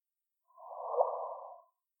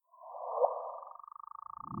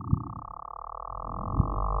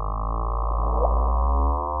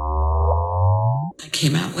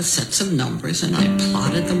came out with sets of numbers and I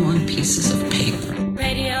plotted them on pieces of paper.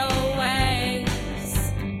 Radio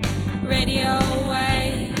waves, radio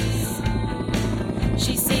waves.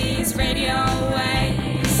 She sees radio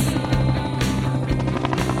waves,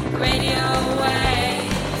 radio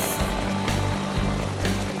waves.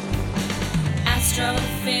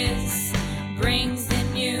 Astrophiz brings the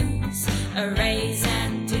news. Arrays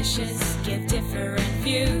and dishes give different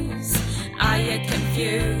views. Are you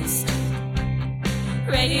confused?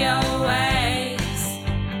 Radio waves,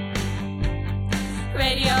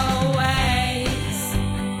 radio waves,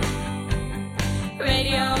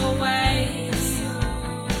 radio waves.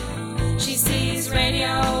 She sees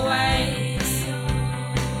radio waves,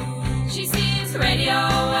 she sees radio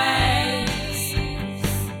waves.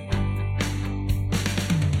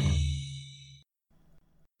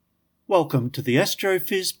 Welcome to the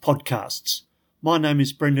Astrophiz podcasts. My name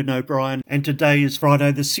is Brendan O'Brien and today is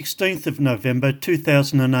Friday the 16th of November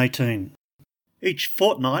 2018. Each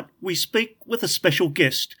fortnight we speak with a special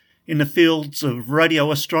guest in the fields of radio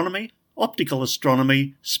astronomy, optical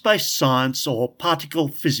astronomy, space science or particle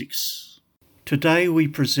physics. Today we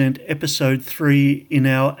present episode 3 in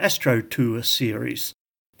our Astro Tour series,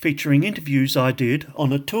 featuring interviews I did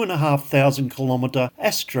on a 2,500 kilometre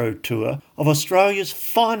Astro Tour of Australia's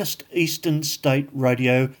finest eastern state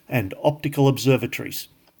radio and optical observatories.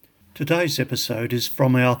 Today's episode is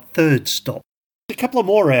from our third stop. A couple of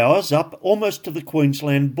more hours up almost to the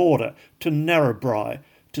Queensland border to Narrabri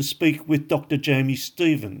to speak with Dr. Jamie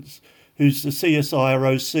Stevens, who's the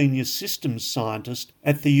CSIRO Senior Systems Scientist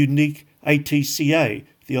at the unique ATCA,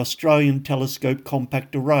 the Australian Telescope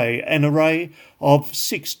Compact Array, an array of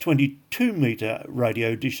 6 22-metre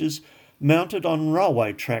radio dishes mounted on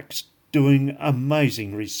railway tracks doing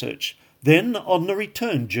amazing research. Then, on the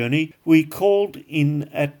return journey, we called in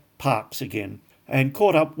at Parkes again and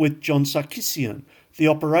caught up with John Sarkissian, the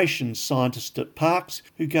operations scientist at Parkes,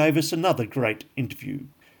 who gave us another great interview.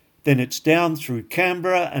 Then it's down through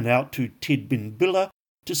Canberra and out to Tidbinbilla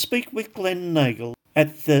to speak with Glenn Nagle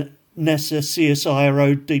at the NASA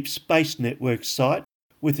CSIRO Deep Space Network site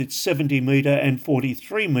with its 70-metre and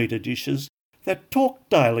 43-metre dishes that talk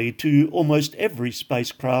daily to almost every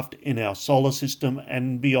spacecraft in our solar system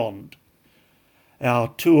and beyond.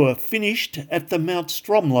 Our tour finished at the Mount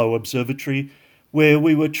Stromlo Observatory, where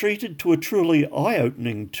we were treated to a truly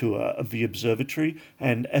eye-opening tour of the observatory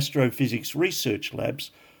and astrophysics research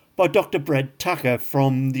labs by Dr. Brad Tucker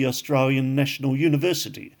from the Australian National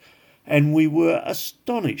University, and we were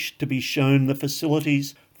astonished to be shown the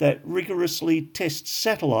facilities that rigorously test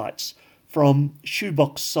satellites from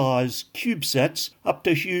shoebox-sized CubeSats up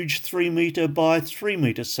to huge 3-metre by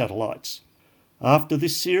 3-metre satellites. After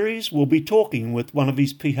this series, we'll be talking with one of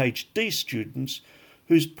his PhD students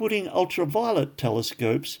who's putting ultraviolet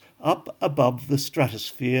telescopes up above the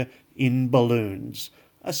stratosphere in balloons.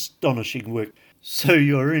 Astonishing work. So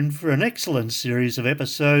you're in for an excellent series of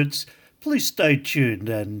episodes. Please stay tuned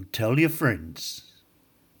and tell your friends.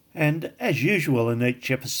 And as usual in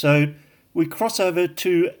each episode, we cross over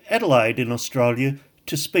to Adelaide in Australia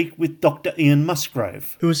to speak with Dr. Ian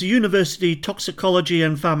Musgrave, who is a university toxicology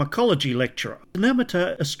and pharmacology lecturer, an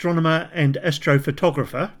amateur astronomer and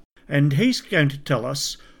astrophotographer, and he's going to tell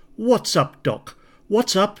us, what's up, Doc?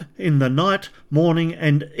 What's up in the night, morning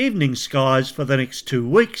and evening skies for the next 2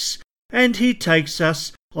 weeks? And he takes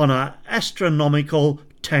us on an astronomical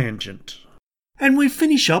tangent. And we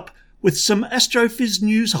finish up with some Astrophiz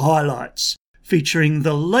news highlights, featuring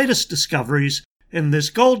the latest discoveries in this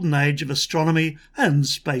golden age of astronomy and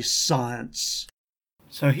space science.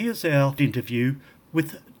 So here's our interview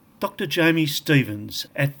with Dr. Jamie Stevens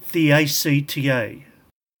at the ACTA.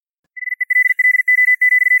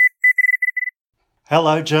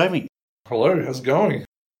 Hello, Jamie. Hello, how's it going?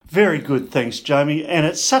 Very good, thanks, Jamie. And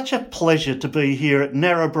it's such a pleasure to be here at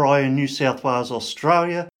Narrabri in New South Wales,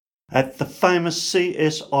 Australia, at the famous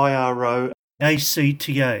CSIRO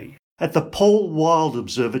ACTA, at the Paul Wild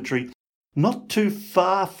Observatory, not too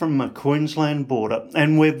far from the Queensland border.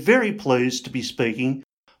 And we're very pleased to be speaking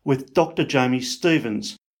with Dr. Jamie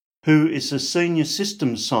Stevens, who is a Senior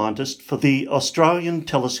Systems Scientist for the Australian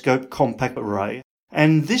Telescope Compact Array.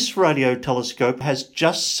 And this radio telescope has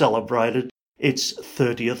just celebrated its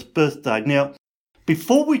 30th birthday. Now,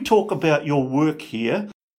 before we talk about your work here,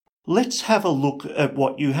 let's have a look at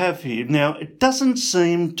what you have here. Now, it doesn't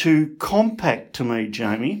seem too compact to me,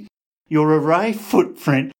 Jamie. Your array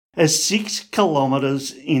footprint is 6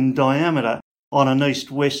 kilometres in diameter on an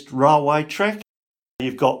east-west railway track.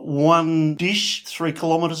 You've got one dish 3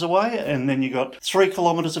 kilometres away, and then you've got 3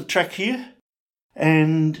 kilometres of track here.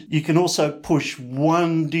 And you can also push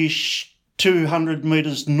one dish 200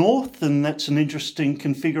 metres north, and that's an interesting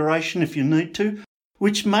configuration if you need to,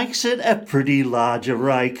 which makes it a pretty large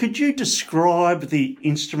array. Could you describe the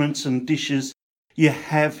instruments and dishes you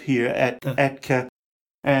have here at ATCA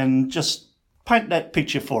and just paint that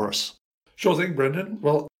picture for us? Sure thing, Brendan.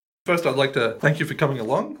 Well, first I'd like to thank you for coming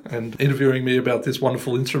along and interviewing me about this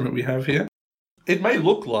wonderful instrument we have here. It may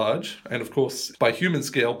look large, and of course by human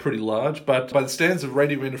scale pretty large, but by the standards of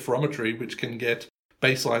radio interferometry, which can get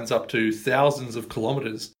baselines up to thousands of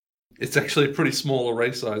kilometres, it's actually a pretty small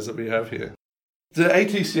array size that we have here. The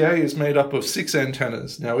ATCA is made up of 6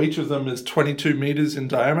 antennas. Now each of them is 22 metres in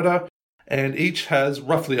diameter, and each has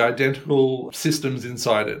roughly identical systems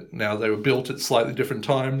inside it. Now they were built at slightly different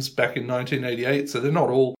times back in 1988, so they're not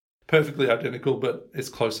all perfectly identical, but it's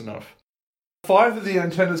close enough. 5 of the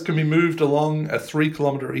antennas can be moved along a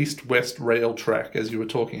 3-kilometre east-west rail track, as you were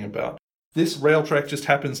talking about. This rail track just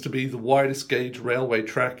happens to be the widest gauge railway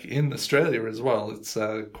track in Australia as well. It's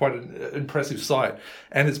quite an impressive sight,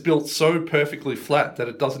 and it's built so perfectly flat that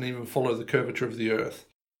it doesn't even follow the curvature of the Earth.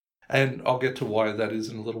 And I'll get to why that is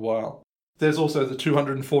in a little while. There's also the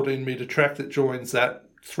 214-metre track that joins that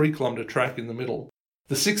 3-kilometre track in the middle.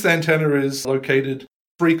 The 6th antenna is located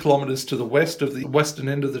 3 kilometres to the west of the western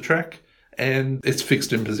end of the track, and it's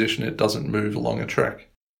fixed in position. It doesn't move along a track.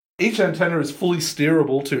 Each antenna is fully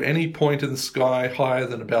steerable to any point in the sky higher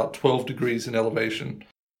than about 12 degrees in elevation.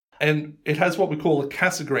 And it has what we call a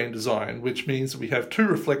Cassegrain design, which means we have 2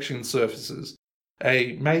 reflection surfaces,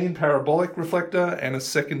 a main parabolic reflector and a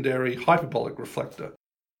secondary hyperbolic reflector.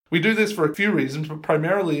 We do this for a few reasons, but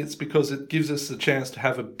primarily it's because it gives us the chance to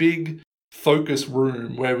have a big focus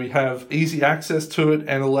room where we have easy access to it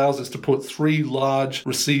and allows us to put 3 large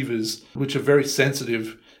receivers, which are very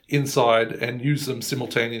sensitive, inside and use them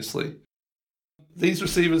simultaneously. These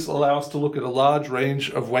receivers allow us to look at a large range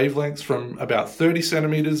of wavelengths from about 30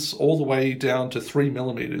 centimeters all the way down to 3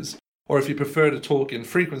 millimeters. Or if you prefer to talk in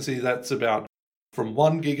frequency, that's about from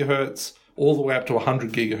 1 gigahertz all the way up to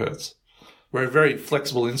 100 gigahertz. We're a very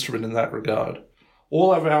flexible instrument in that regard.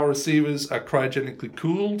 All of our receivers are cryogenically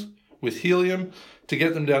cooled with helium to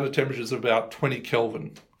get them down to temperatures of about 20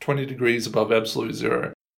 Kelvin, 20 degrees above absolute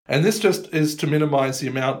zero. And this just is to minimize the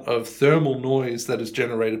amount of thermal noise that is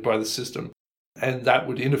generated by the system. And that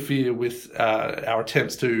would interfere with our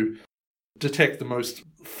attempts to detect the most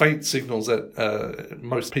faint signals that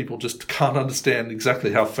most people just can't understand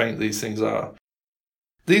exactly how faint these things are.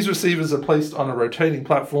 These receivers are placed on a rotating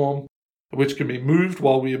platform which can be moved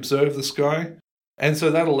while we observe the sky. And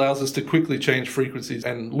so that allows us to quickly change frequencies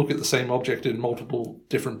and look at the same object in multiple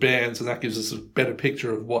different bands, and that gives us a better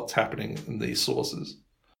picture of what's happening in these sources.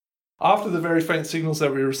 After the very faint signals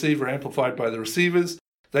that we receive are amplified by the receivers,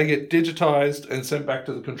 they get digitized and sent back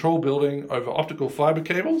to the control building over optical fiber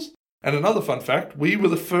cables. And another fun fact, we were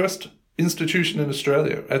the first institution in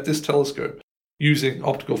Australia at this telescope using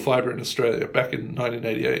optical fiber in Australia back in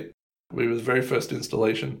 1988. We were the very first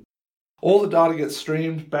installation. All the data gets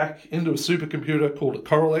streamed back into a supercomputer called a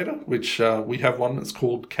correlator, which we have one that's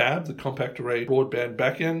called CAB, the Compact Array Broadband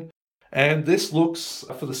Backend. And this looks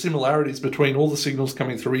for the similarities between all the signals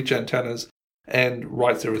coming through each antennas and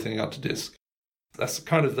writes everything out to disk. That's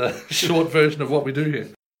kind of the short version of what we do here.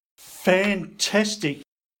 Fantastic.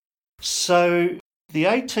 So the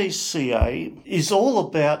ATCA is all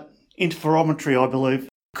about interferometry, I believe.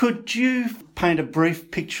 Could you paint a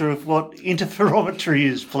brief picture of what interferometry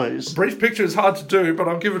is, please? A brief picture is hard to do, but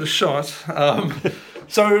I'll give it a shot.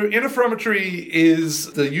 So interferometry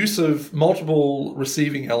is the use of multiple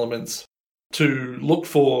receiving elements to look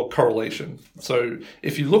for correlation. So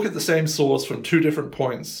if you look at the same source from 2 different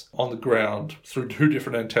points on the ground through 2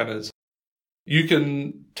 different antennas, you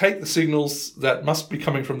can take the signals that must be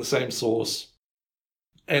coming from the same source,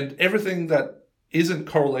 and everything that isn't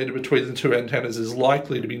correlated between the 2 antennas is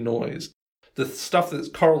likely to be noise. The stuff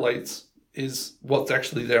that correlates is what's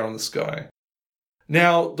actually there on the sky.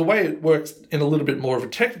 Now, the way it works in a little bit more of a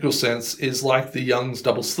technical sense is like the Young's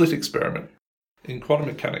double slit experiment in quantum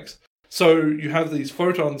mechanics. So you have these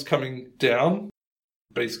photons coming down,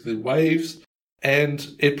 basically waves,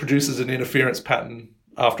 and it produces an interference pattern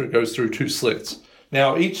after it goes through 2 slits.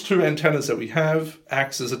 Now, each 2 antennas that we have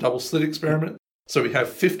acts as a double slit experiment. So we have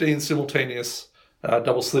 15 simultaneous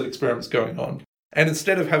double slit experiments going on. And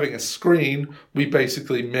instead of having a screen, we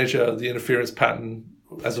basically measure the interference pattern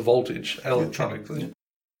as a voltage electronically.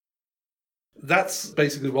 That's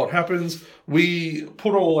basically what happens. We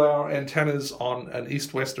put all our antennas on an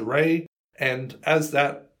east-west array, and as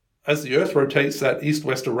the Earth rotates, that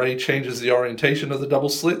east-west array changes the orientation of the double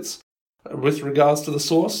slits with regards to the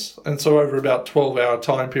source. And so over about a 12-hour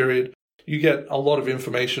time period, you get a lot of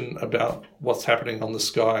information about what's happening on the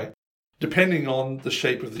sky. depending on the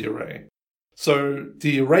shape of the array. So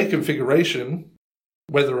the array configuration,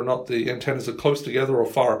 whether or not the antennas are close together or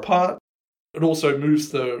far apart, it also moves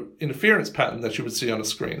the interference pattern that you would see on a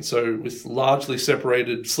screen. So with largely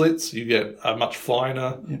separated slits, you get a much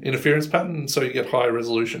finer interference pattern, and so you get higher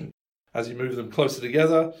resolution. As you move them closer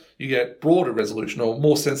together, you get broader resolution or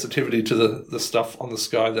more sensitivity to the stuff on the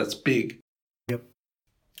sky that's big. Yep.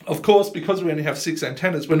 Of course, because we only have 6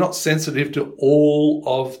 antennas, we're not sensitive to all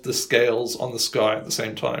of the scales on the sky at the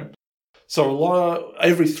same time. So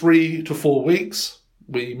every 3 to 4 weeks,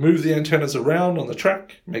 we move the antennas around on the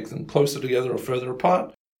track, make them closer together or further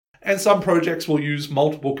apart. And some projects will use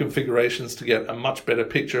multiple configurations to get a much better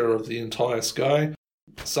picture of the entire sky.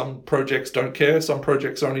 Some projects don't care. Some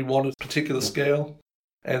projects only want a particular scale,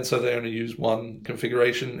 and so they only use one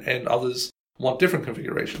configuration, and others want different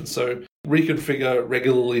configurations. So reconfigure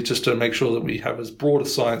regularly just to make sure that we have as broad a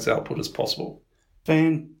science output as possible.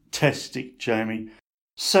 Fantastic, Jamie.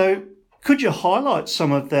 So could you highlight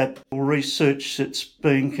some of that research that's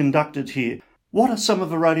being conducted here? What are some of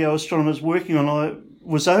the radio astronomers working on? I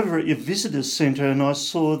was over at your visitors centre and I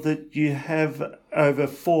saw that you have over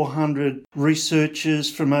 400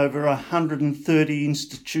 researchers from over 130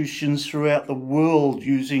 institutions throughout the world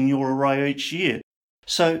using your array each year.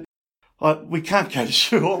 So we can't go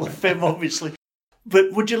through all of them, obviously.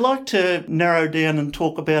 But would you like to narrow down and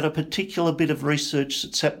talk about a particular bit of research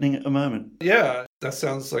that's happening at the moment? Yeah, that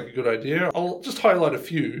sounds like a good idea. I'll just highlight a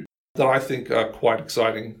few that I think are quite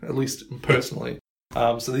exciting, at least personally.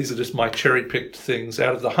 So these are just my cherry-picked things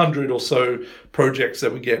out of the 100 or so projects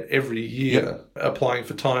that we get every year applying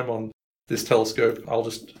for time on this telescope. I'll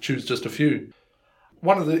just choose just a few.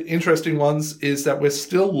 One of the interesting ones is that we're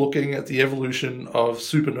still looking at the evolution of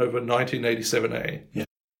supernova 1987A. Yeah.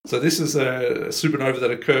 So this is a supernova that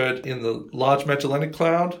occurred in the Large Magellanic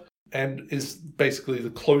Cloud and is basically the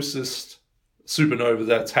closest supernova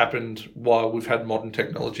that's happened while we've had modern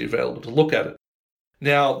technology available to look at it.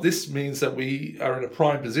 Now, this means that we are in a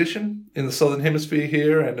prime position in the Southern Hemisphere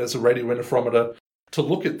here and as a radio interferometer to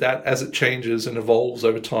look at that as it changes and evolves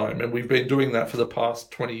over time. And we've been doing that for the past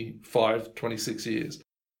 25, 26 years.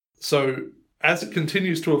 So as it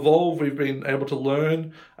continues to evolve, we've been able to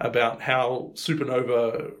learn about how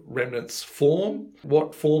supernova remnants form,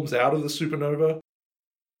 what forms out of the supernova,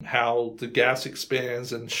 how the gas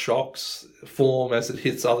expands and shocks form as it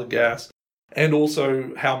hits other gas, and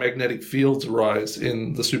also how magnetic fields arise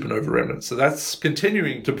in the supernova remnants. So that's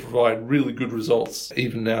continuing to provide really good results,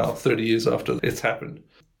 even now, 30 years after it's happened.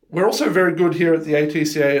 We're also very good here at the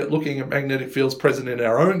ATCA at looking at magnetic fields present in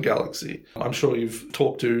our own galaxy. I'm sure you've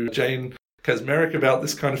talked to Jane Kaczmarek about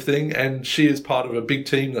this kind of thing, and she is part of a big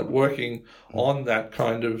team that's working on that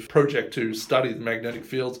kind of project to study the magnetic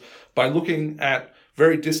fields by looking at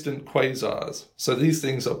very distant quasars. So these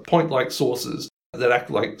things are point-like sources that act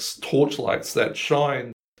like torchlights that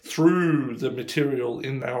shine through the material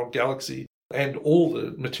in our galaxy and all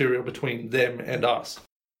the material between them and us.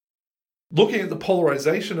 Looking at the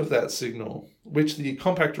polarization of that signal, which the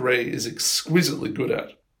compact array is exquisitely good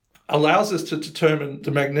at, allows us to determine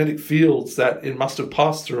the magnetic fields that it must have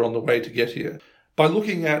passed through on the way to get here. By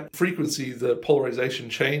looking at frequency, the polarization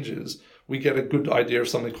changes, we get a good idea of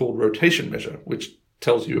something called rotation measure, which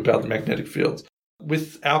tells you about the magnetic fields.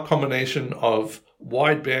 With our combination of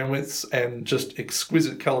wide bandwidths and just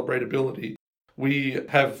exquisite calibratability, we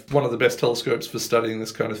have one of the best telescopes for studying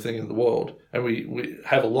this kind of thing in the world, and we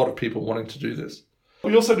have a lot of people wanting to do this.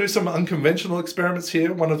 We also do some unconventional experiments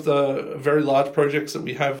here. One of the very large projects that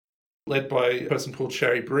we have, led by a person called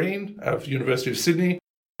Shari Breen of University of Sydney,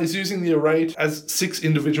 is using the array as 6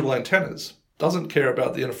 individual antennas. Doesn't care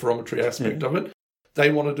about the interferometry aspect of it.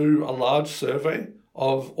 They want to do a large survey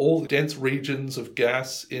of all the dense regions of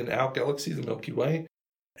gas in our galaxy, the Milky Way.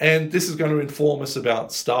 And this is going to inform us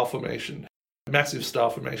about star formation, massive star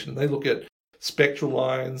formation. They look at spectral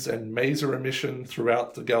lines and maser emission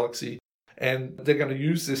throughout the galaxy, and they're going to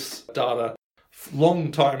use this data long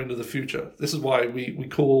time into the future. This is why we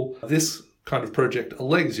call this kind of project a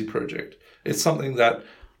legacy project. It's something that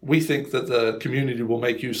we think that the community will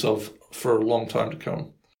make use of for a long time to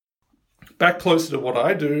come. Back closer to what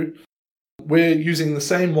I do, we're using the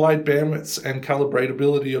same wide bandwidths and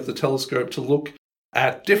calibratability of the telescope to look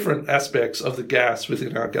at different aspects of the gas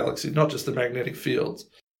within our galaxy, not just the magnetic fields.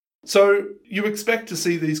 So you expect to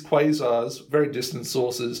see these quasars, very distant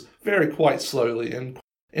sources, vary quite slowly and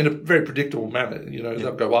in a very predictable manner.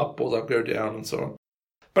 They'll go up or they'll go down and so on.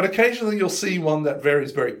 But occasionally you'll see one that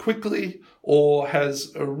varies very quickly or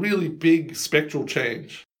has a really big spectral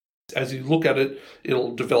change. As you look at it,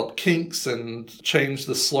 it'll develop kinks and change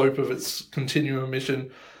the slope of its continuum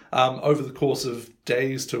emission. over the course of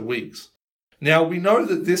days to weeks. Now, we know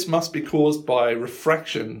that this must be caused by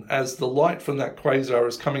refraction as the light from that quasar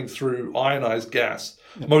is coming through ionized gas,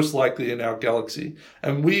 most likely in our galaxy.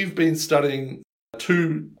 And we've been studying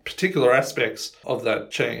two particular aspects of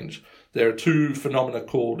that change. There are two phenomena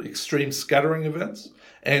called extreme scattering events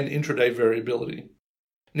and intraday variability.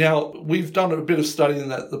 Now, we've done a bit of study in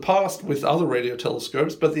the past with other radio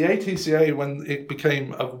telescopes, but the ATCA, when it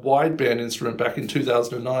became a wideband instrument back in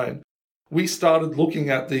 2009, we started looking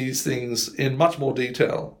at these things in much more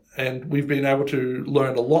detail, and we've been able to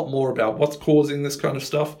learn a lot more about what's causing this kind of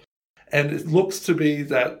stuff. And it looks to be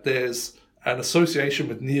that there's an association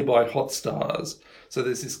with nearby hot stars. So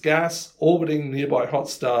there's this gas orbiting nearby hot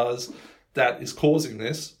stars that is causing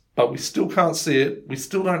this, but we still can't see it. We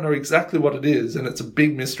still don't know exactly what it is, and it's a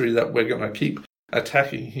big mystery that we're going to keep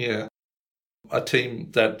attacking here. A team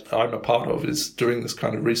that I'm a part of is doing this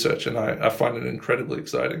kind of research, and I find it incredibly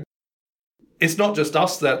exciting. It's not just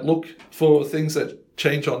us that look for things that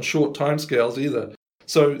change on short timescales either.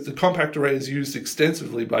 So the compact array is used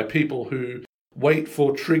extensively by people who wait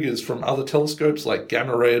for triggers from other telescopes like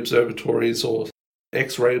gamma ray observatories or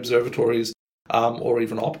X-ray observatories, or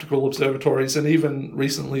even optical observatories, and even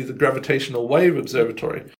recently the gravitational wave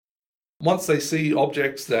observatory. Once they see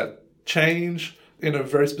objects that change in a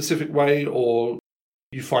very specific way, or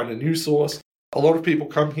you find a new source, a lot of people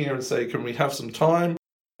come here and say, can we have some time?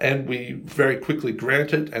 And we very quickly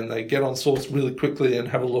grant it, and they get on source really quickly and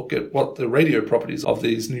have a look at what the radio properties of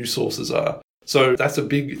these new sources are. So that's a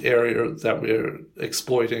big area that we're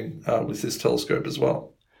exploiting with this telescope as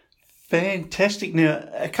well. Fantastic. Now,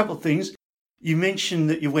 a couple of things. You mentioned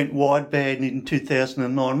that you went wideband in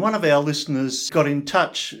 2009. One of our listeners got in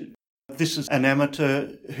touch. This is an amateur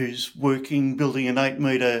who's building an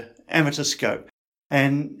 8-metre amateur scope.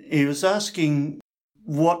 And he was asking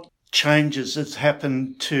what changes has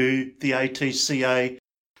happened to the ATCA,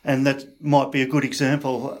 and that might be a good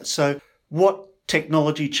example. So what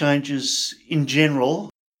technology changes in general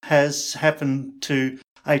has happened to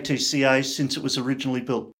ATCA since it was originally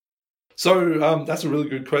built? So that's a really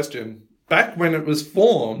good question. Back when it was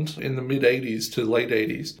formed in the mid-80s to late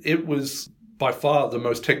 80s, it was by far the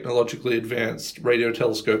most technologically advanced radio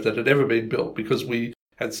telescope that had ever been built, because we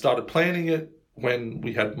had started planning it when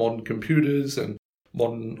we had modern computers and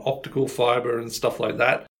modern optical fiber and stuff like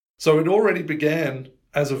that. So it already began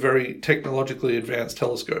as a very technologically advanced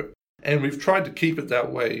telescope, and we've tried to keep it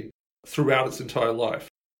that way throughout its entire life.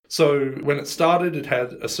 So when it started, it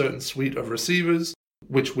had a certain suite of receivers,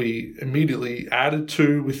 which we immediately added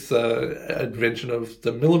to with the invention of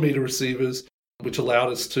the millimeter receivers, which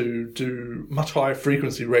allowed us to do much higher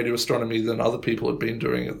frequency radio astronomy than other people had been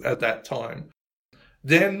doing at that time.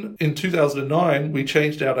 Then in 2009, we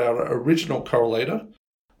changed out our original correlator,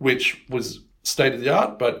 which was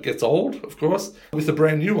state-of-the-art, but gets old, of course, with a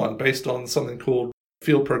brand new one based on something called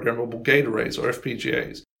field programmable gate arrays, or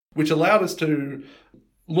FPGAs, which allowed us to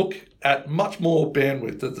look at much more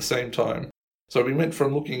bandwidth at the same time. So we went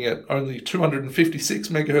from looking at only 256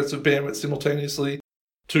 megahertz of bandwidth simultaneously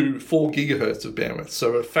to 4 gigahertz of bandwidth,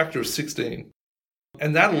 so a factor of 16.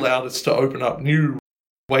 And that allowed us to open up new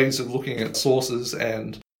ways of looking at sources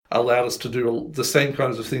and allowed us to do the same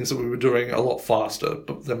kinds of things that we were doing a lot faster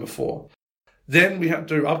than before. Then we had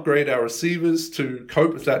to upgrade our receivers to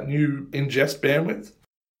cope with that new ingest bandwidth.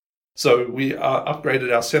 So we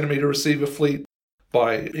upgraded our centimeter receiver fleet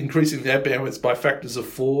by increasing their bandwidths by factors of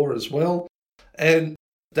 4 as well. And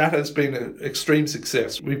that has been an extreme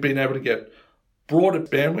success. We've been able to get broader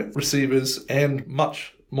bandwidth receivers and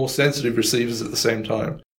much more sensitive receivers at the same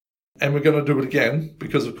time. And we're going to do it again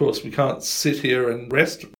because, of course, we can't sit here and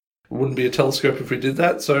rest. It wouldn't be a telescope if we did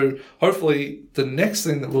that. So hopefully the next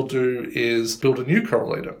thing that we'll do is build a new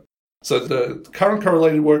correlator. So the current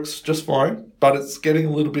correlator works just fine, but it's getting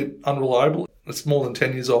a little bit unreliable. It's more than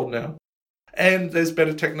 10 years old now. And there's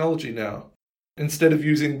better technology now. Instead of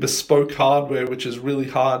using bespoke hardware, which is really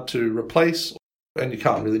hard to replace, and you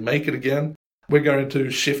can't really make it again, we're going to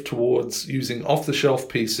shift towards using off-the-shelf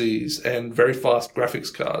PCs and very fast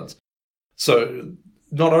graphics cards. So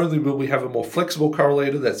not only will we have a more flexible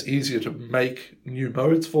correlator that's easier to make new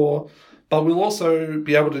modes for, but we'll also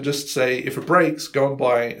be able to just say, if it breaks, go and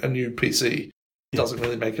buy a new PC. It doesn't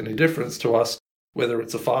really make any difference to us whether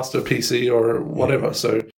it's a faster PC or whatever.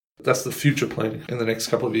 So that's the future plan in the next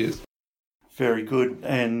couple of years. Very good.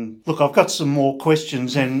 And look, I've got some more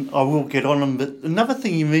questions and I will get on them. But another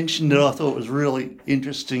thing you mentioned that I thought was really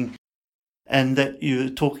interesting, and that you were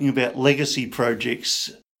talking about legacy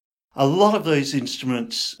projects. A lot of these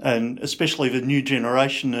instruments, and especially the new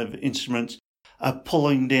generation of instruments, are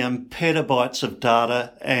pulling down petabytes of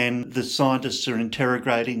data, and the scientists are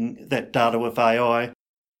interrogating that data with AI,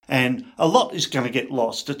 and a lot is going to get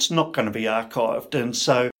lost. It's not going to be archived. And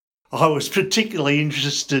so I was particularly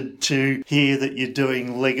interested to hear that you're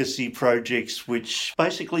doing legacy projects, which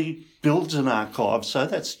basically builds an archive. So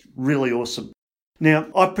that's really awesome. Now,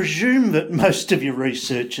 I presume that most of your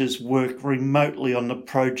researchers work remotely on the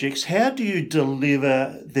projects. How do you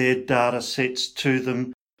deliver their data sets to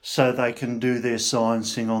them so they can do their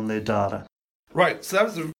sciencing on their data? Right, so that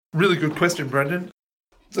was a really good question, Brendan.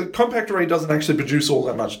 The compact array doesn't actually produce all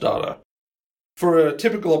that much data. For a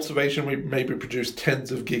typical observation, we maybe produce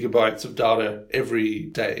tens of gigabytes of data every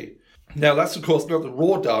day. Now, that's of course not the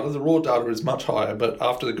raw data. The raw data is much higher, but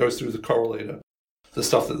after it goes through the correlator, the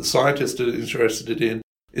stuff that the scientists are interested in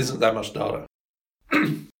isn't that much data.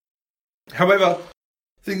 However,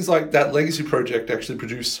 things like that legacy project actually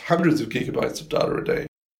produce hundreds of gigabytes of data a day.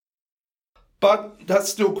 But that's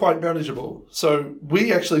still quite manageable. So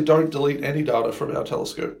we actually don't delete any data from our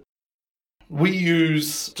telescope. We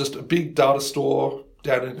use just a big data store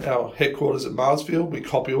down in our headquarters at Marsfield. We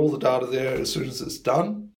copy all the data there as soon as it's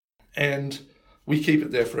done, and we keep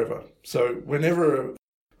it there forever. So whenever a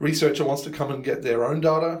researcher wants to come and get their own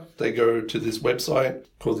data, they go to this website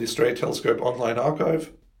called the Australia Telescope Online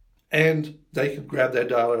Archive, and they can grab their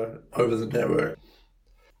data over the network.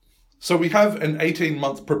 So we have an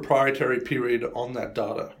 18-month proprietary period on that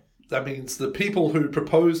data. That means the people who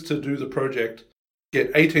propose to do the project get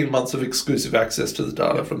 18 months of exclusive access to the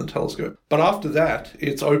data from the telescope. But after that,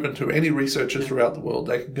 it's open to any researcher throughout the world.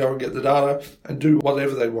 They can go and get the data and do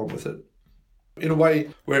whatever they want with it. In a way,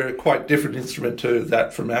 we're a quite different instrument to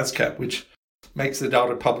that from ASCAP, which makes the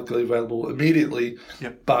data publicly available immediately,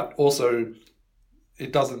 but also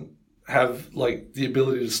it doesn't have like the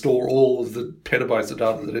ability to store all of the petabytes of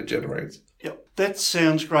data that it generates. Yep, that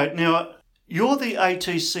sounds great. Now, you're the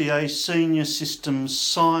ATCA Senior Systems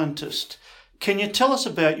Scientist. Can you tell us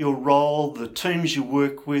about your role, the teams you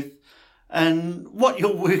work with, and what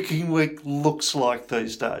your working week looks like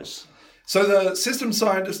these days? So the systems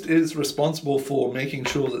scientist is responsible for making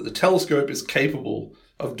sure that the telescope is capable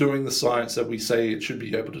of doing the science that we say it should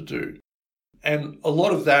be able to do. And a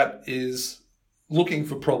lot of that is looking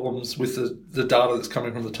for problems with the data that's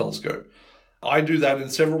coming from the telescope. I do that in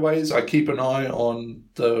several ways. I keep an eye on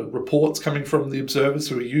the reports coming from the observers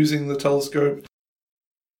who are using the telescope.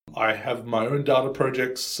 I have my own data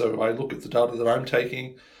projects, so I look at the data that I'm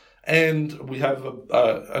taking. And we have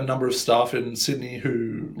a number of staff in Sydney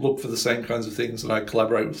who look for the same kinds of things, and I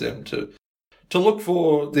collaborate with them to look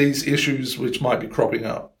for these issues which might be cropping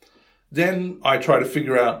up. Then I try to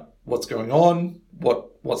figure out what's going on,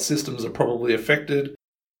 what systems are probably affected,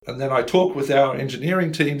 and then I talk with our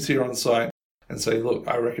engineering teams here on site and say, look,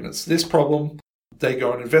 I reckon it's this problem. They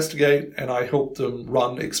go and investigate, and I help them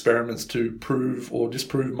run experiments to prove or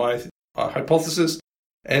disprove my hypothesis,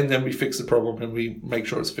 and then we fix the problem and we make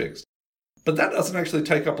sure it's fixed. But that doesn't actually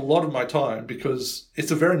take up a lot of my time because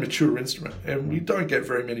it's a very mature instrument and we don't get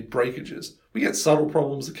very many breakages. We get subtle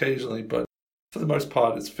problems occasionally, but for the most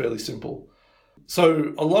part, it's fairly simple.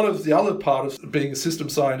 So a lot of the other part of being a system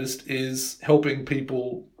scientist is helping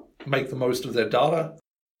people make the most of their data.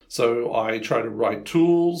 So I try to write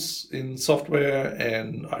tools in software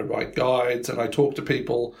and I write guides and I talk to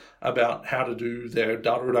people about how to do their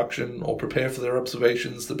data reduction or prepare for their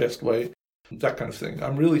observations the best way, that kind of thing.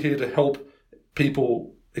 I'm really here to help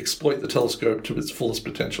people exploit the telescope to its fullest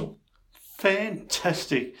potential.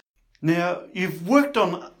 Fantastic. Now, you've worked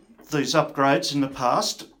on these upgrades in the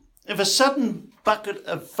past. If a sudden bucket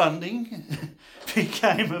of funding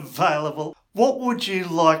became available, what would you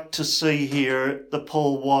like to see here at the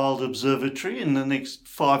Paul Wild Observatory in the next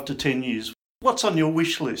 5 to 10 years? What's on your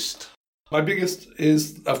wish list? My biggest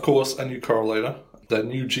is, of course, a new correlator, that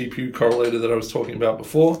new GPU correlator that I was talking about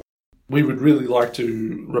before. We would really like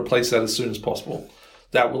to replace that as soon as possible.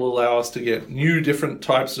 That will allow us to get new different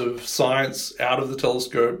types of science out of the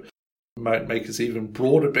telescope. It might make us even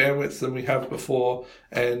broader bandwidth than we have before,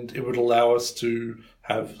 and it would allow us to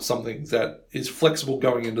have something that is flexible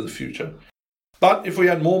going into the future. But if we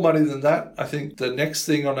had more money than that, I think the next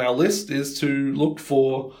thing on our list is to look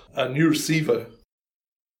for a new receiver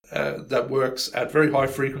that works at very high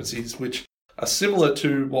frequencies, which are similar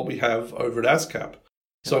to what we have over at ASCAP.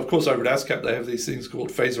 So, of course, over at ASCAP, they have these things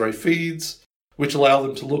called phase array feeds, which allow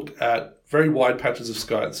them to look at very wide patches of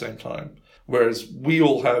sky at the same time. Whereas we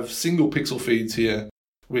all have single pixel feeds here,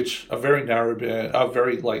 which are very narrow, a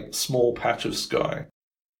very small patch of sky.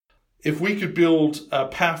 If we could build a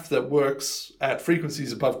path that works at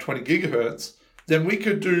frequencies above 20 gigahertz, then we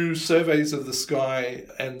could do surveys of the sky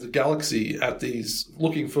and the galaxy at these,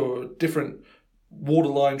 looking for different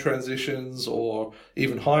waterline transitions or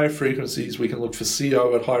even higher frequencies. We can look for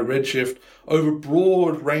CO at high redshift over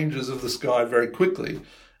broad ranges of the sky very quickly,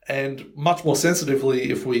 and much more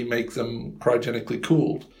sensitively if we make them cryogenically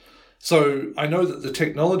cooled. So I know that the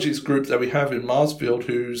technologies group that we have in Marsfield,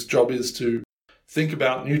 whose job is to think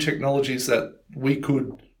about new technologies that we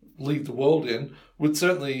could lead the world in, would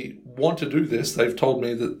certainly want to do this. They've told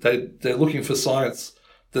me that they're looking for science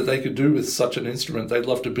that they could do with such an instrument. They'd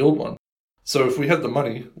love to build one. So if we had the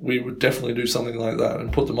money, we would definitely do something like that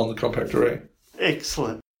and put them on the compact array.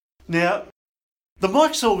 Excellent. Now, the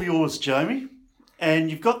mic's all yours, Jamie, and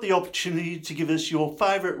you've got the opportunity to give us your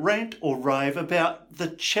favourite rant or rave about the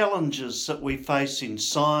challenges that we face in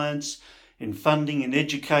science, in funding, in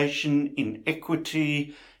education, in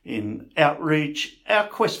equity, in outreach, our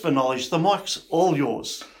quest for knowledge. The mic's all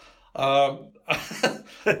yours.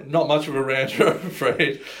 Not much of a rant, I'm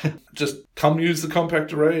afraid. Just come use the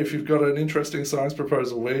compact array. If you've got an interesting science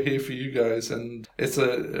proposal, we're here for you guys. And it's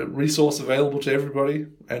a resource available to everybody.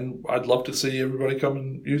 And I'd love to see everybody come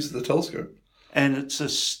and use the telescope. And it's a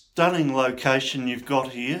stunning location you've got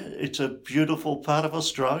here. It's a beautiful part of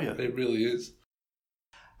Australia. It really is.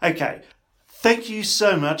 Okay. Thank you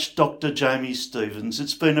so much, Dr. Jamie Stevens.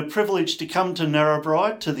 It's been a privilege to come to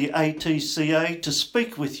Narrabri, to the ATCA, to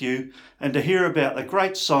speak with you and to hear about the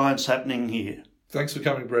great science happening here. Thanks for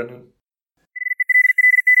coming, Brendan.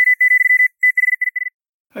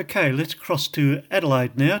 Okay, let's cross to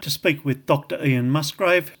Adelaide now to speak with Dr. Ian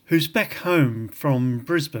Musgrave, who's back home from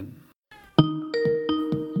Brisbane.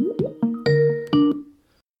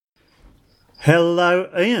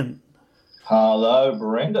 Hello, Ian. Hello,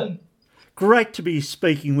 Brendan. Great to be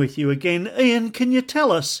speaking with you again. Ian, can you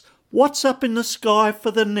tell us what's up in the sky for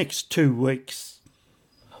the next 2 weeks?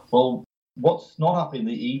 Well, what's not up in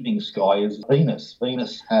the evening sky is Venus.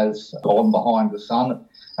 Venus has gone behind the sun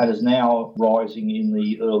and is now rising in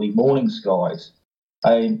the early morning skies.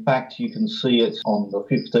 In fact, you can see it on the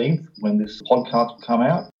 15th when this podcast will come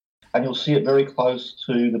out, and you'll see it very close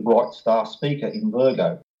to the bright star Spica in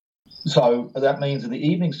Virgo. So that means in the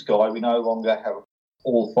evening sky we no longer have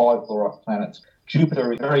all 5 bright planets.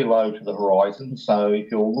 Jupiter is very low to the horizon, so if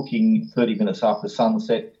you're looking 30 minutes after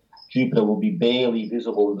sunset, Jupiter will be barely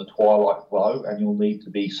visible in the twilight glow, and you'll need to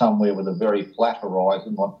be somewhere with a very flat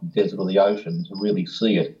horizon, like the desert or the ocean, to really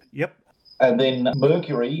see it. Yep. And then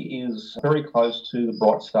Mercury is very close to the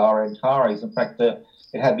bright star Antares. In fact, it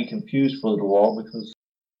had me confused for a little while because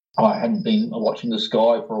I hadn't been watching the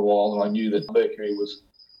sky for a while, and I knew that Mercury was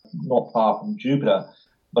not far from Jupiter.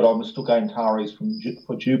 But I mistook Antares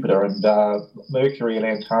for Jupiter, and Mercury and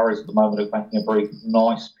Antares at the moment are making a very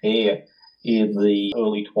nice pair in the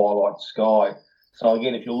early twilight sky. So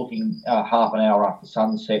again, if you're looking half an hour after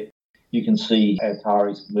sunset, you can see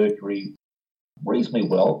Antares and Mercury reasonably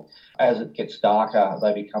well. As it gets darker,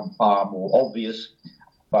 they become far more obvious,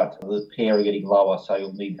 but the pair are getting lower, so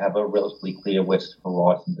you'll need to have a relatively clear western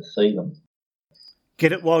horizon to see them.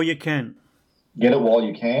 Get it while you can. Get it while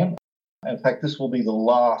you can. In fact, this will be the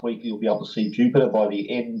last week you'll be able to see Jupiter. By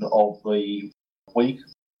the end of the week.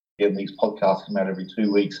 And these podcasts come out every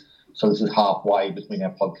 2 weeks, so this is halfway between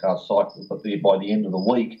our podcast cycles. But by the end of the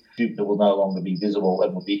week, Jupiter will no longer be visible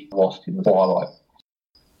and will be lost in the twilight.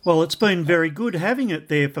 Well, it's been very good having it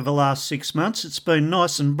there for the last 6 months. It's been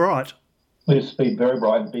nice and bright. It's been very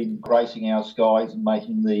bright and been gracing our skies and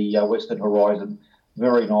making the western horizon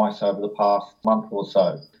very nice over the past month or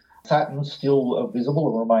so. Saturn's still visible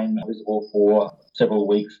and remain visible for several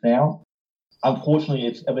weeks now. Unfortunately,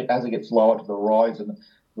 as it gets lower to the horizon,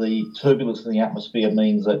 the turbulence in the atmosphere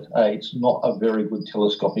means that it's not a very good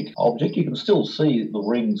telescopic object. You can still see the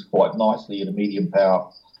rings quite nicely at a medium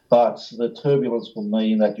power, but the turbulence will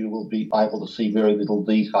mean that you will be able to see very little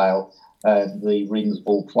detail and the rings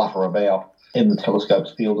will flutter about in the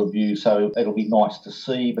telescope's field of view. So it'll be nice to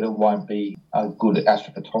see, but it won't be a good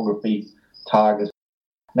astrophotography target.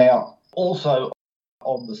 Now, also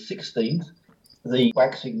on the 16th, the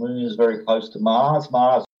waxing moon is very close to Mars.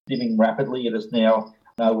 Mars is dimming rapidly. It is now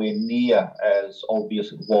nowhere near as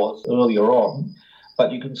obvious as it was earlier on,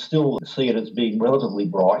 but you can still see it as being relatively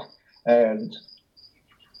bright. And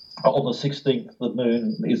on the 16th, the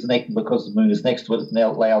moon is because the moon is next to it, it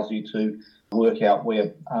now allows you to work out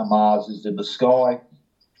where Mars is in the sky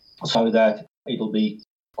so that it'll be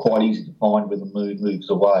quite easy to find when the moon moves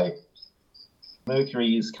away.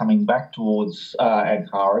 Mercury is coming back towards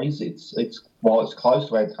Antares. While it's close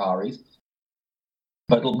to Antares,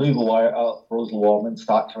 but it'll move away for a little while and then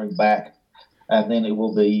start coming back, and then it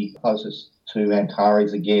will be closest to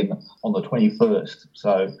Antares again on the 21st.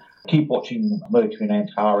 So keep watching Mercury and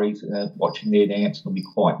Antares and watching their dance. It'll be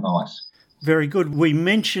quite nice. Very good. We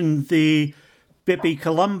mentioned the Bepi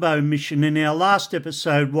Colombo mission in our last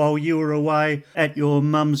episode while you were away at your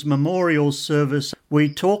mum's memorial service.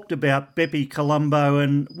 We talked about Bepi Colombo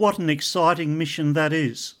and what an exciting mission that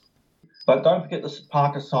is. But don't forget the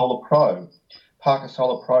Parker Solar Probe. Parker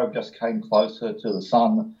Solar Probe just came closer to the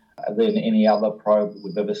Sun than any other probe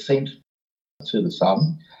we've ever sent to the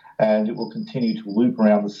Sun, and it will continue to loop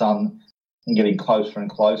around the Sun and getting closer and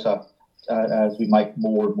closer as we make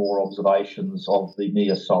more and more observations of the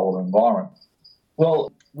near solar environment.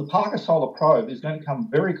 Well, the Parker Solar Probe is going to come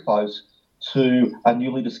very close to a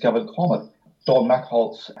newly discovered comet. Don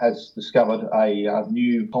Machholz has discovered a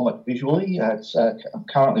new comet visually. It's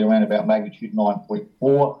currently around about magnitude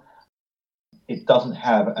 9.4. It doesn't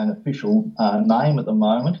have an official name at the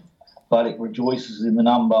moment, but it rejoices in the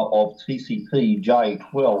number of TCP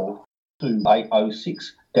J12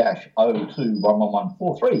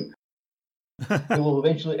 2806-021143. It will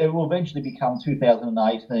eventually become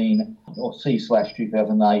 2018 or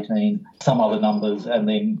C/2018, some other numbers, and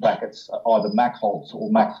then brackets either Machholz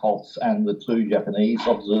or Machholz and the two Japanese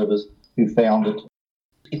observers who found it.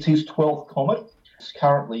 It's his 12th comet. It's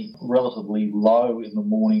currently relatively low in the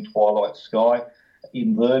morning twilight sky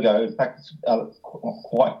in Virgo. In fact, it's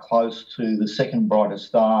quite close to the second brightest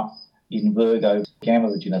star in Virgo, Gamma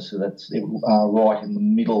Virginis, so that's right in the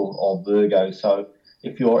middle of Virgo. So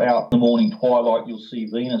if you're out in the morning twilight, you'll see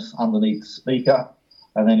Venus underneath Speaker.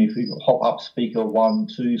 And then if you hop up Speaker 1,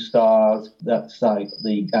 2 stars, that's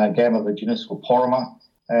the Gamma Virginis or Porrima,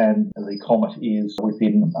 and the comet is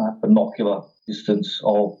within binocular distance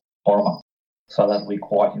of Porrima. So that'll be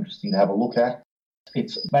quite interesting to have a look at.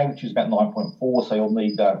 Its magnitude is about 9.4, so you'll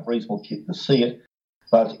need a reasonable kit to see it.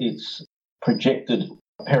 But its projected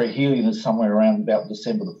perihelion is somewhere around about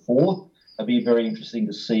December the 4th. It'll be very interesting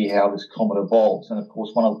to see how this comet evolves. And, of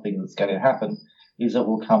course, one of the things that's going to happen is it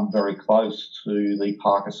will come very close to the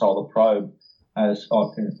Parker Solar Probe as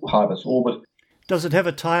part of its orbit. Does it have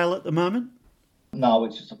a tail at the moment? No,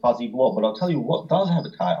 it's just a fuzzy blob. But I'll tell you what does have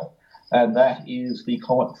a tail, and that is the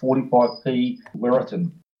comet 45P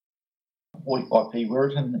Weriton. 45P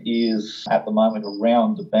Weriton is at the moment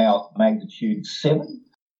around about magnitude 7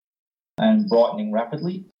 and brightening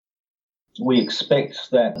rapidly. We expect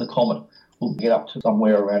that the comet will get up to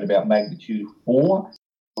somewhere around about magnitude 4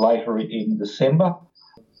 later in December.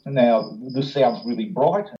 Now, this sounds really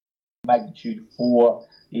bright. Magnitude 4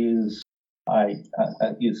 is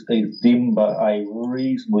dim but a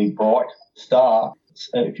reasonably bright star.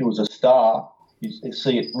 If it was a star, you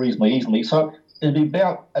see it reasonably easily. So it'd be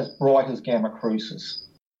about as bright as Gamma Crucis,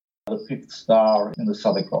 the fifth star in the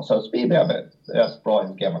Southern Cross. So it'd be about as bright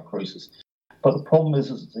as Gamma Crucis. But the problem is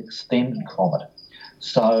it's an extended comet.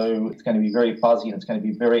 So it's going to be very fuzzy and it's going to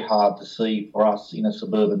be very hard to see for us inner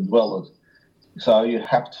suburban dwellers. So you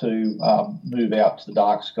have to move out to the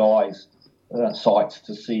dark skies sites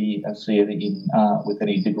to see it with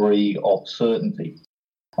any degree of certainty.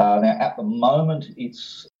 Now, at the moment,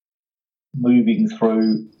 it's moving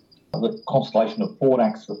through the constellation of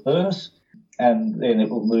Fornax, the furnace, and then it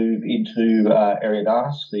will move into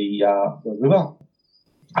Eridanus, the river,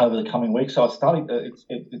 over the coming weeks. So it's starting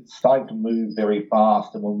to move very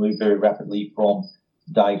fast and will move very rapidly from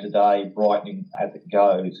day to day, brightening as it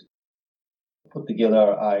goes. Put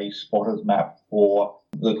together a spotter's map for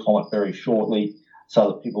the comet very shortly so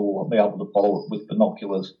that people will be able to follow it with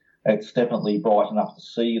binoculars. It's definitely bright enough to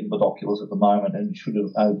see in binoculars at the moment and should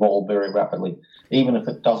evolve very rapidly. Even if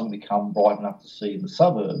it doesn't become bright enough to see in the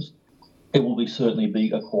suburbs, it will certainly be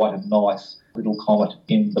quite a nice little comet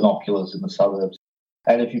in binoculars in the suburbs.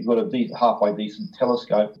 And if you've got a halfway decent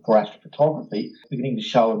telescope for astrophotography, it's beginning to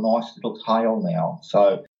show a nice little tail now.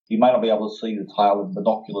 So you may not be able to see the tail in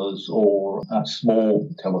binoculars or small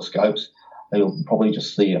telescopes. You'll probably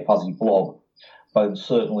just see a fuzzy blob. But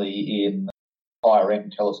certainly in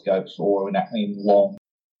higher-end telescopes or in long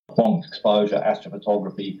exposure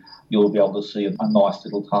astrophotography, you'll be able to see a nice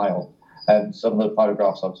little tail. And some of the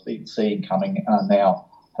photographs I've been seeing coming now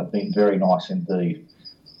have been very nice indeed.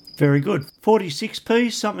 Very good.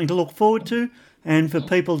 46p, something to look forward to, and for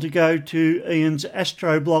people to go to Ian's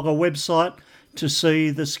Astroblogger website to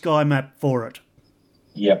see the sky map for it.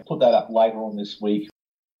 Yeah, put that up later on this week.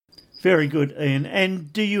 Very good, Ian.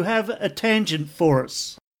 And do you have a tangent for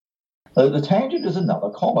us? The tangent is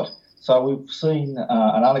another comet. So we've seen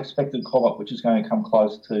an unexpected comet which is going to come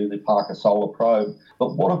close to the Parker Solar Probe.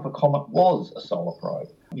 But what if a comet was a solar probe?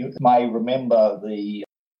 You may remember the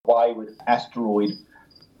wayward asteroid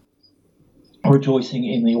rejoicing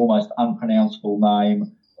in the almost unpronounceable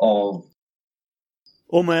name of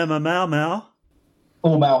Oumuamua.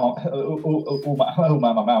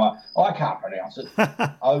 Oumuamua. I can't pronounce it.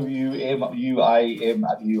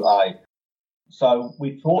 Oumuamua. So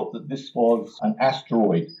we thought that this was an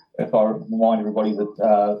asteroid. If I remind everybody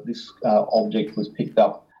that this object was picked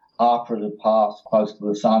up after it had passed close to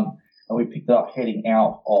the sun, and we picked it up heading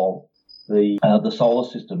out of the solar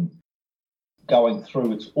system, going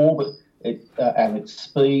through its orbit and its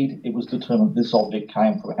speed. It was determined this object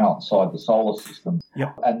came from outside the solar system.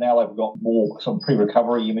 Yep. And now they've got some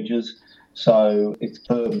pre-recovery images, so it's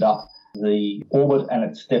firmed up the orbit, and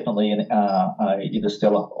it's definitely an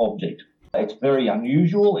interstellar object. It's very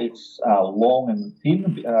unusual. It's long and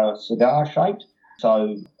thin, cigar-shaped.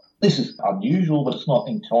 So this is unusual, but it's not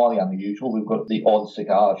entirely unusual. We've got the odd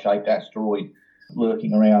cigar-shaped asteroid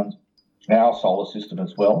lurking around our solar system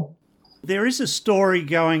as well. There is a story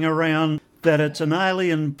going around that it's an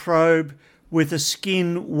alien probe with a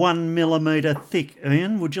skin 1 millimetre thick.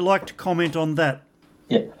 Ian, would you like to comment on that?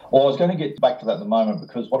 Yeah, well, I was going to get back to that in a moment,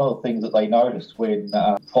 because one of the things that they noticed when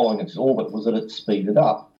following its orbit was that it speeded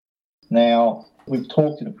up. Now, we've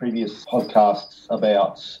talked in previous podcasts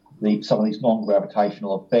about some of these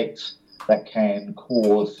non-gravitational effects that can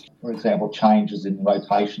cause, for example, changes in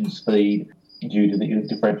rotation speed due to the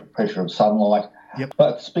differential pressure of sunlight. Yep.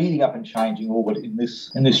 But speeding up and changing orbit in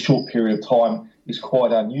this short period of time is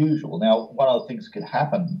quite unusual. Now, one of the things that could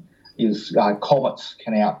happen is comets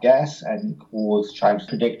can outgas and cause change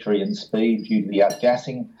trajectory and speed due to the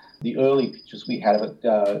outgassing. The early pictures we had of it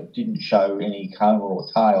didn't show any coma or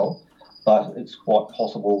tail, but it's quite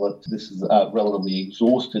possible that this is a relatively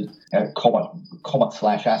exhausted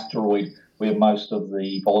comet/asteroid where most of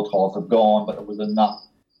the volatiles have gone, but there was enough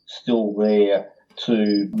still there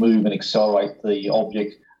to move and accelerate the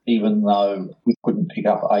object, even though we couldn't pick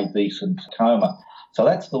up a decent coma. So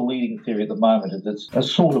that's the leading theory at the moment. It's a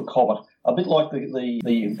sort of comet, a bit like the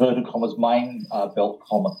inverted commas main belt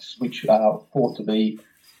comets, which are thought to be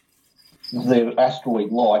they're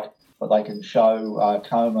asteroid-like, but they can show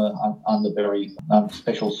coma under very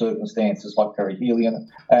special circumstances like perihelion,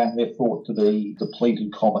 and they're thought to be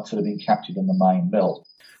depleted comets that have been captured in the main belt.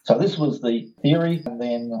 So this was the theory, and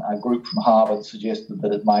then a group from Harvard suggested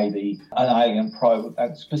that it may be an alien probe,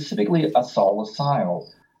 and specifically a solar sail.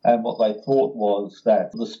 And what they thought was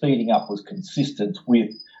that the speeding up was consistent with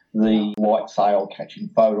the light sail catching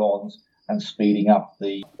photons and speeding up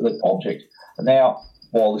the object. Now,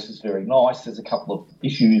 while this is very nice, there's a couple of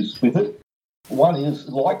issues with it. One is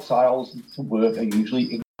light sails to work are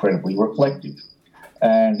usually incredibly reflective,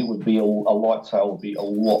 and it would be a light sail would be a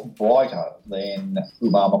lot brighter than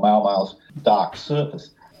Umama Maumao's dark surface.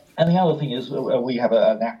 And the other thing is we have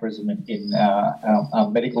an aphorism in our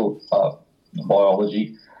medical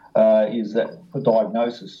biology is that for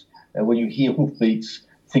diagnosis, when you hear hoofbeats,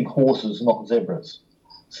 think horses, not zebras.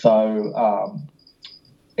 So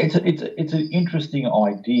it's an interesting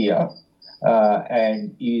idea,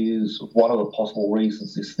 and is one of the possible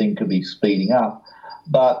reasons this thing could be speeding up.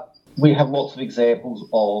 But we have lots of examples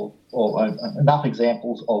enough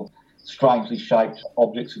examples of strangely shaped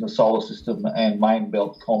objects in the solar system and main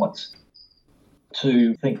belt comets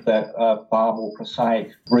to think that a far more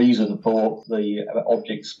prosaic reason for the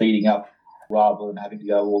object speeding up rather than having to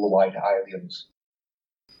go all the way to aliens.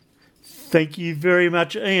 Thank you very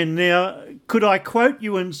much, Ian. Now, could I quote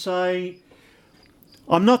you and say,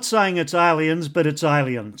 I'm not saying it's aliens, but it's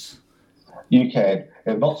aliens? You can.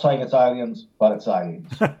 I'm not saying it's aliens, but it's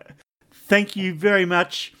aliens. Thank you very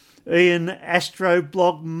much, Ian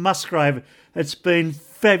Astroblog Musgrave. It's been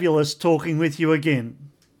fabulous talking with you again.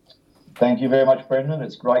 Thank you very much, Brendan.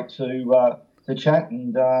 It's great to chat,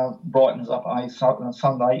 and brightens up a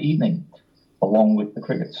Sunday evening along with the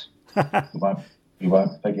crickets. You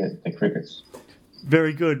won't forget the crickets.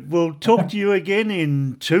 Very good. We'll talk to you again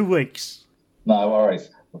in 2 weeks. No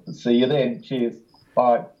worries. See you then. Cheers.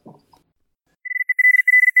 Bye.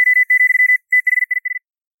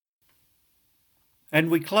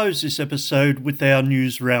 And we close this episode with our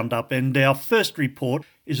news roundup, and our first report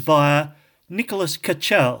is via Nicholas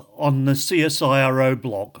Cachel on the CSIRO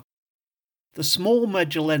blog. The Small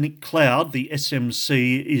Magellanic Cloud, the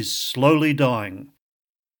SMC, is slowly dying.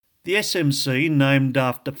 The SMC, named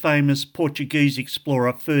after famous Portuguese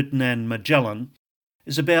explorer Ferdinand Magellan,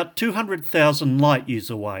 is about 200,000 light-years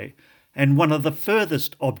away and one of the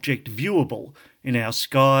furthest object viewable in our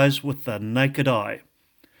skies with the naked eye.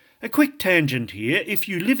 A quick tangent here, if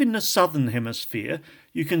you live in the southern hemisphere,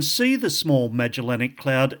 you can see the Small Magellanic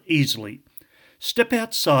Cloud easily. Step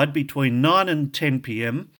outside between 9 and 10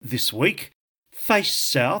 p.m. this week, face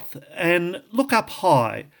south and look up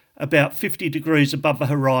high, about 50 degrees above the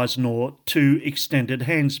horizon or 2 extended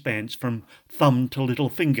handspans from thumb to little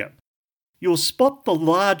finger. You'll spot the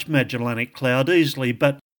large Magellanic Cloud easily,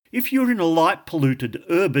 but if you're in a light-polluted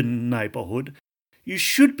urban neighbourhood, you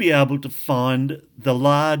should be able to find the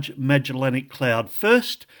Large Magellanic Cloud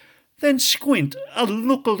first, then squint and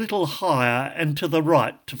look a little higher and to the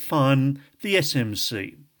right to find the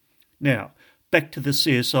SMC. Now, back to the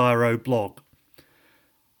CSIRO blog.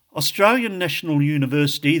 Australian National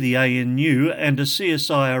University, the ANU, and a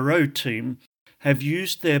CSIRO team have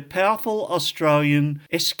used their powerful Australian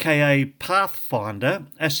SKA Pathfinder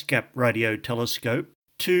ASCAP radio telescope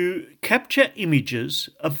to capture images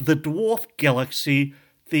of the dwarf galaxy,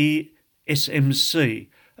 the SMC,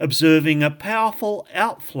 observing a powerful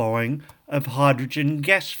outflowing of hydrogen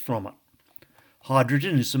gas from it.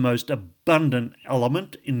 Hydrogen is the most abundant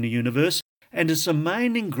element in the universe and is the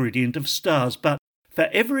main ingredient of stars, but for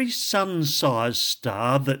every sun-sized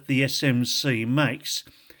star that the SMC makes,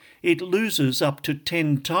 it loses up to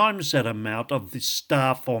 10 times that amount of this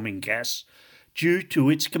star-forming gas due to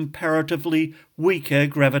its comparatively weaker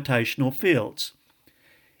gravitational fields.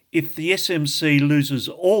 If the SMC loses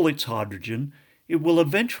all its hydrogen, it will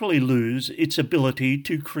eventually lose its ability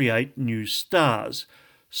to create new stars,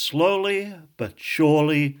 slowly but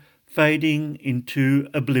surely fading into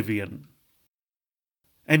oblivion.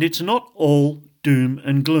 And it's not all doom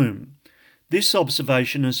and gloom. This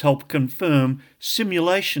observation has helped confirm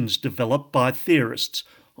simulations developed by theorists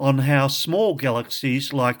on how small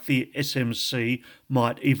galaxies like the SMC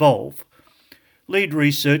might evolve. Lead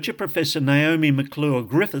researcher Professor Naomi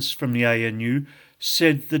McClure-Griffiths from the ANU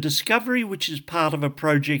said the discovery, which is part of a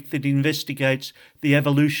project that investigates the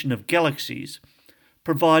evolution of galaxies,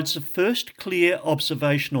 provides the first clear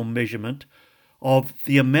observational measurement of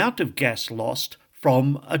the amount of gas lost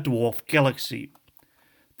from a dwarf galaxy.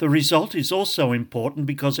 The result is also important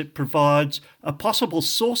because it provides a possible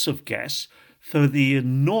source of gas for the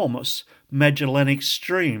enormous Magellanic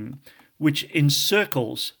Stream, which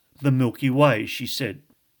encircles the Milky Way, she said.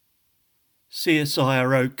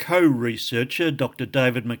 CSIRO co-researcher Dr.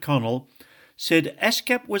 David McConnell said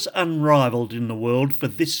ASCAP was unrivalled in the world for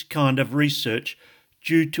this kind of research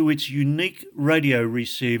due to its unique radio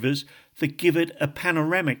receivers that give it a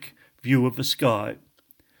panoramic view of the sky.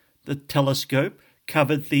 The telescope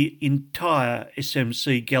covered the entire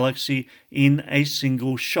SMC galaxy in a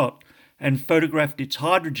single shot and photographed its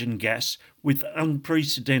hydrogen gas with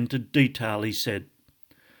unprecedented detail, he said.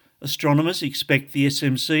 Astronomers expect the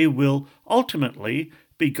SMC will ultimately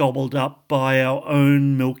be gobbled up by our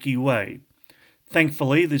own Milky Way.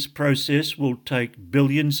 Thankfully, this process will take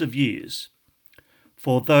billions of years.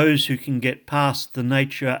 For those who can get past the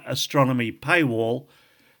Nature Astronomy paywall,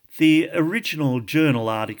 the original journal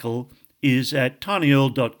article is at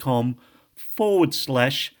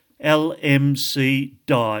tinyurl.com/LMC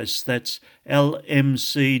dies. That's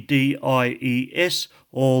LMCDIES,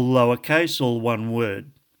 all lowercase, all one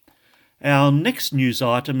word. Our next news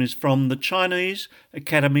item is from the Chinese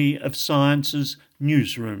Academy of Sciences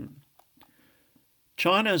newsroom.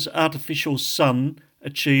 China's artificial sun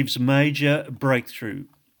achieves major breakthrough.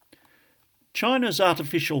 China's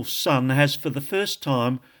artificial sun has for the first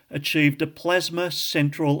time achieved a plasma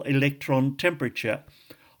central electron temperature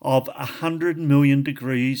of 100 million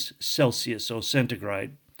degrees Celsius or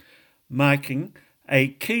centigrade, marking a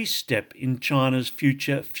key step in China's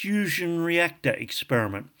future fusion reactor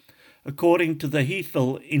experiment, according to the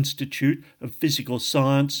Hefei Institute of Physical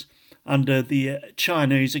Science under the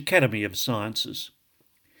Chinese Academy of Sciences.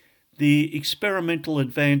 The experimental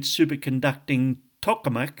advanced superconducting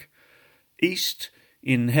tokamak East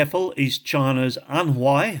in Hefei, East China's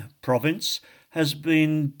Anhui province, has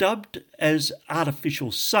been dubbed as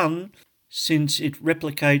artificial sun since it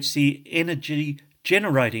replicates the energy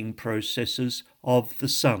generating processes of the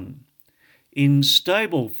sun. In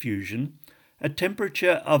stable fusion, a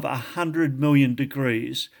temperature of 100 million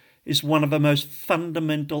degrees is one of the most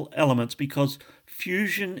fundamental elements because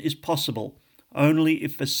fusion is possible only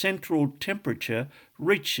if the central temperature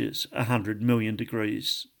reaches 100 million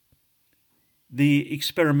degrees. The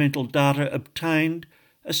experimental data obtained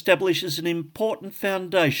establishes an important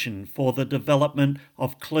foundation for the development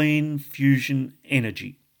of clean fusion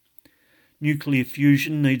energy. Nuclear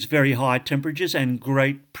fusion needs very high temperatures and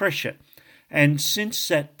great pressure, and since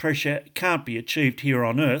that pressure can't be achieved here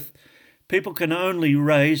on Earth, people can only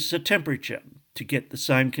raise the temperature to get the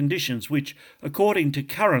same conditions, which, according to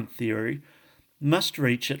current theory, must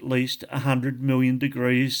reach at least 100 million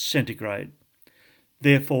degrees centigrade.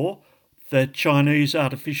 Therefore, the Chinese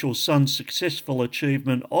artificial sun's successful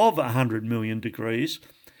achievement of 100 million degrees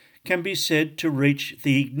can be said to reach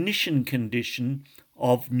the ignition condition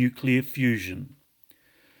of nuclear fusion.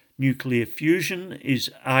 Nuclear fusion is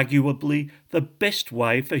arguably the best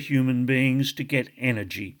way for human beings to get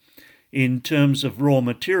energy. In terms of raw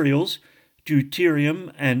materials,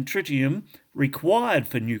 deuterium and tritium required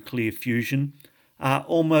for nuclear fusion are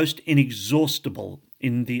almost inexhaustible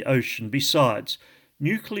in the ocean. Besides,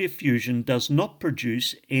 nuclear fusion does not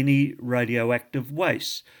produce any radioactive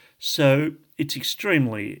waste, so it's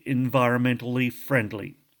extremely environmentally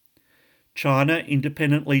friendly. China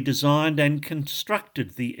independently designed and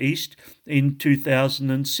constructed the East in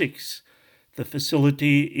 2006. The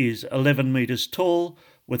facility is 11 metres tall,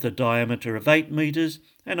 with a diameter of 8 metres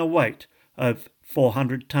and a weight of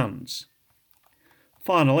 400 tonnes.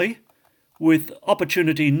 Finally, with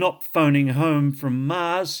Opportunity not phoning home from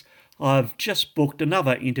Mars, I've just booked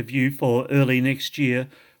another interview for early next year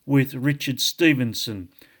with Richard Stevenson,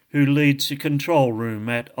 who leads the control room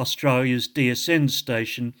at Australia's DSN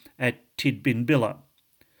station at Tidbinbilla.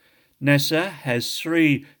 NASA has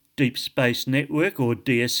 3 Deep Space Network or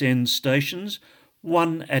DSN stations,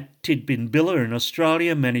 one at Tidbinbilla in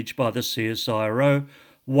Australia managed by the CSIRO,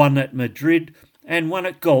 one at Madrid and one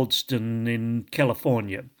at Goldston in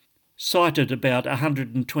California, sited about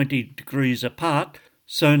 120 degrees apart,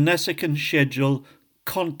 so NASA can schedule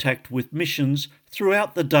contact with missions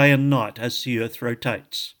throughout the day and night as the Earth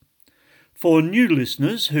rotates. For new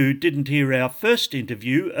listeners who didn't hear our first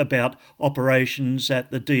interview about operations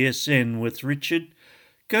at the DSN with Richard,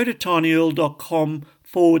 go to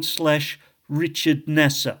tinyurl.com/Richard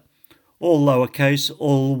NASA, all lowercase,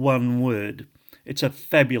 all one word. It's a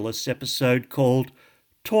fabulous episode called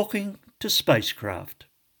Talking to Spacecraft.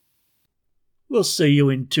 We'll see you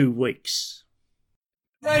in 2 weeks.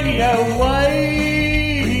 Radio Wave!